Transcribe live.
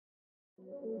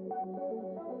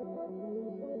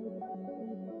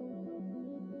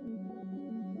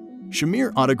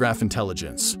Shamir Autograph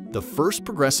Intelligence, the first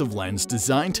progressive lens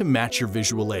designed to match your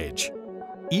visual age.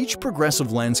 Each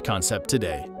progressive lens concept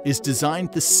today is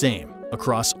designed the same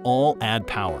across all ad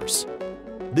powers.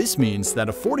 This means that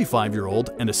a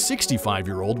 45-year-old and a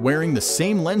 65-year-old wearing the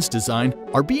same lens design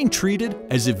are being treated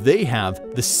as if they have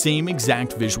the same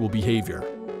exact visual behavior.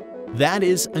 That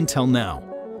is until now.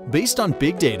 Based on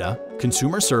big data,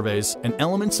 consumer surveys, and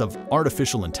elements of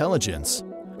artificial intelligence,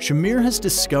 Shamir has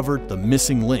discovered the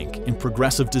missing link in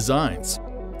progressive designs,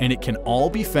 and it can all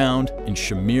be found in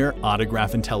Shamir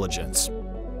Autograph Intelligence.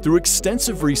 Through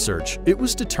extensive research, it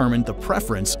was determined the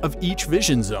preference of each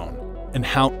vision zone and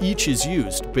how each is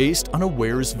used based on a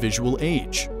wearer's visual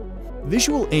age.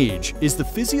 Visual age is the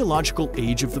physiological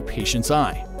age of the patient's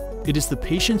eye. It is the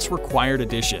patient's required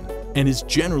addition and is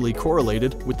generally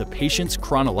correlated with the patient's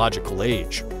chronological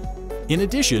age. In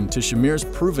addition to Shamir's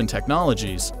proven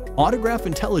technologies, Autograph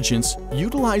Intelligence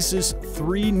utilizes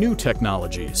 3 new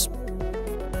technologies.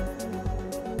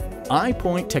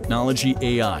 EyePoint Technology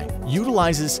AI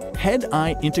utilizes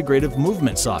head-eye integrative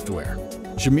movement software.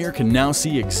 Shamir can now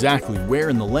see exactly where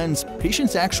in the lens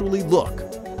patients actually look,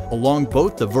 along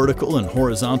both the vertical and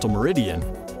horizontal meridian,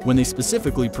 when they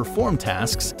specifically perform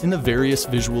tasks in the various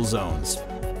visual zones.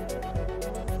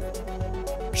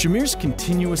 Shamir's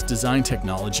continuous design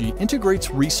technology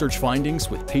integrates research findings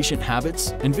with patient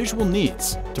habits and visual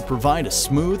needs to provide a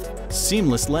smooth,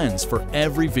 seamless lens for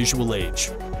every visual age.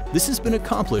 This has been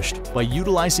accomplished by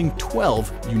utilizing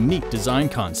 12 unique design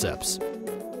concepts.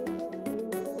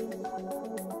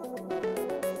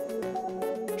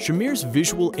 Shamir's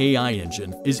Visual AI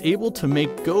engine is able to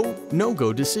make go,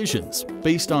 no-go decisions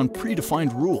based on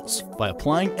predefined rules by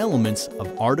applying elements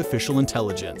of artificial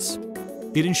intelligence.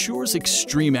 It ensures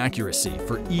extreme accuracy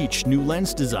for each new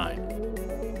lens design.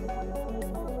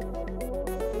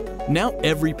 Now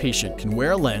every patient can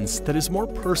wear a lens that is more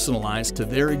personalized to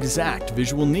their exact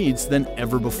visual needs than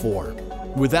ever before,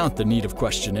 without the need of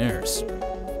questionnaires.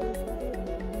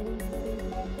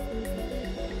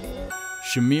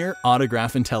 Shamir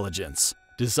Autograph Intelligence,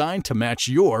 designed to match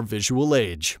your visual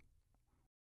age.